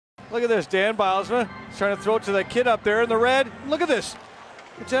Look at this. Dan Bilesma is trying to throw it to that kid up there in the red. Look at this.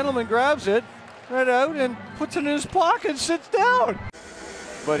 The gentleman grabs it right out and puts it in his pocket and sits down.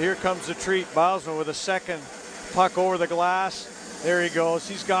 But here comes the treat. Bilesma with a second puck over the glass. There he goes.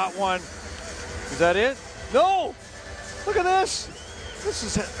 He's got one. Is that it? No! Look at this. This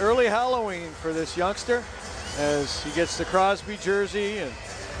is early Halloween for this youngster as he gets the Crosby jersey and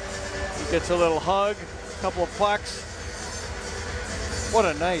he gets a little hug, a couple of pucks. What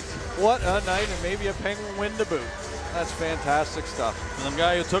a night. What a night, and maybe a Penguin win to boot. That's fantastic stuff. And the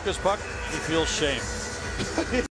guy who took his puck, he feels shame.